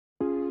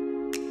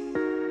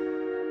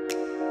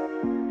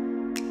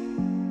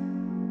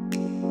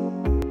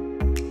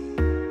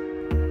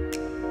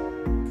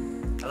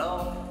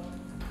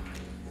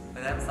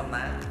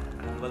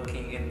I'm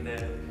working in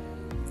the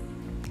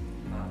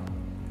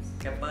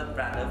Geppert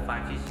brother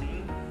fine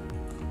teaching.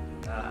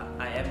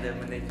 I am the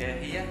manager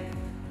here,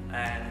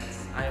 and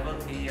I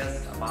work here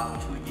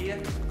about 2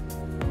 years.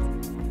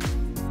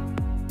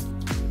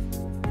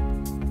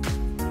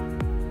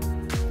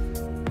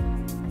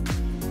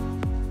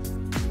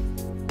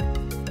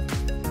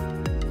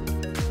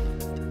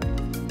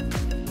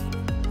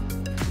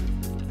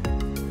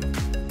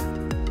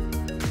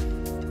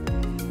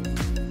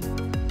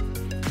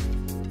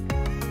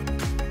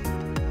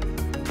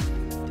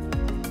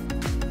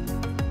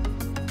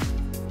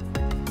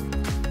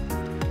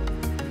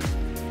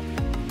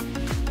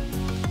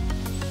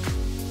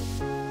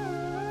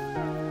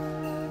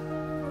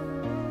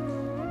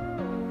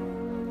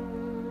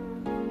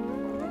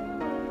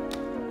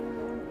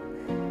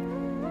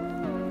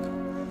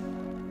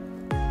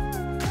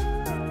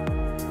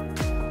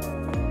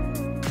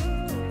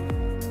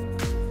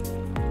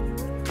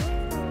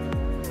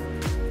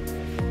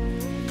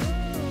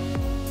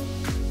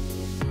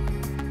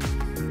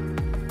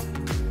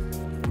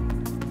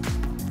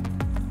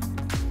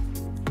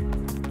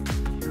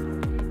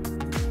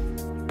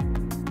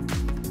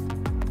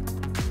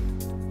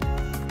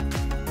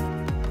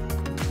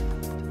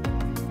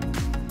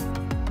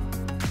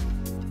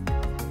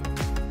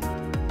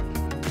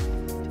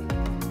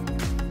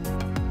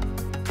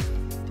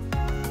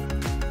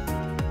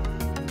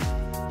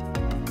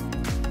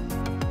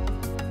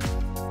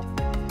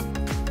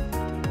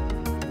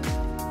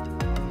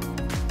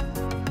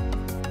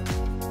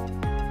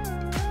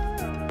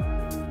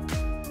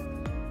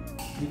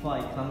 Before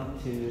I come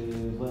to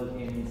work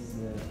in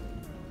the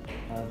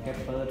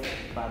Geppert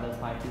brother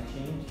fine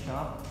teaching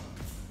shop,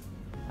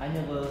 I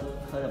never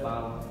heard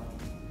about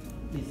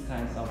these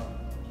kinds of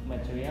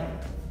material.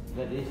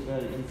 That is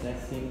very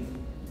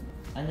interesting.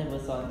 I never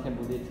saw in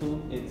Cambodia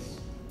too. It's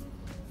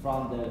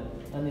from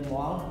the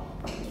animal,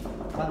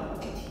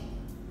 but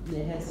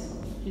they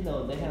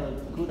have a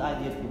good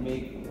idea to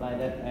make like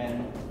that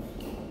and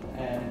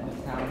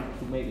come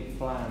to make it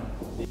fun.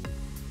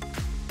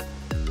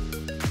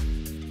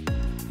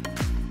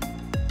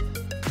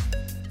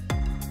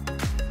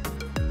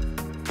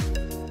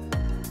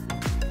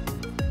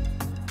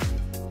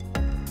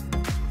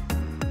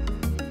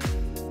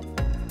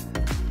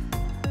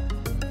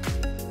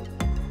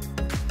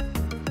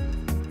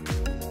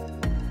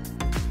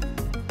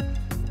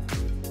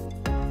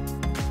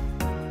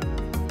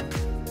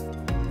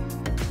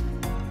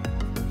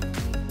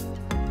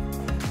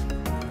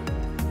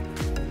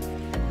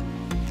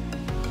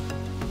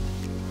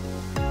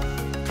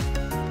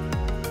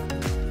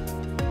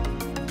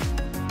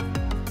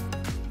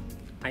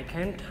 I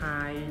can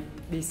tie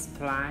this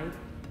fly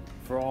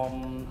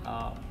from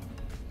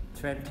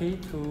 20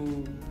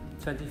 to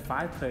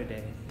 25 per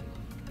day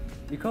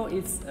because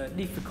it's a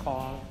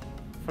difficult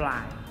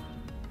fly,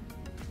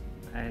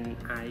 and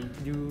I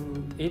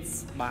do it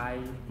by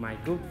my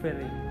good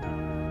feeling.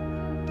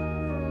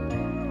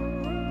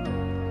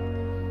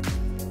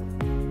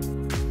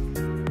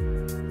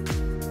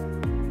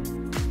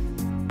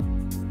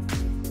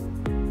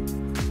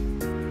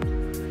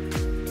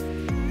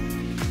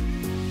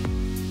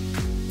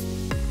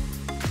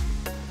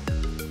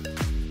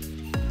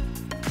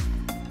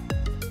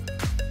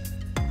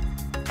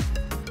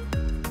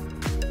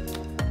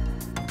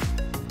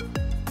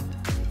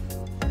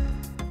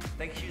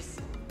 Thank you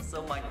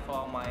so much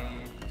for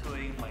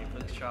touring my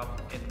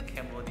workshop in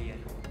Cambodia.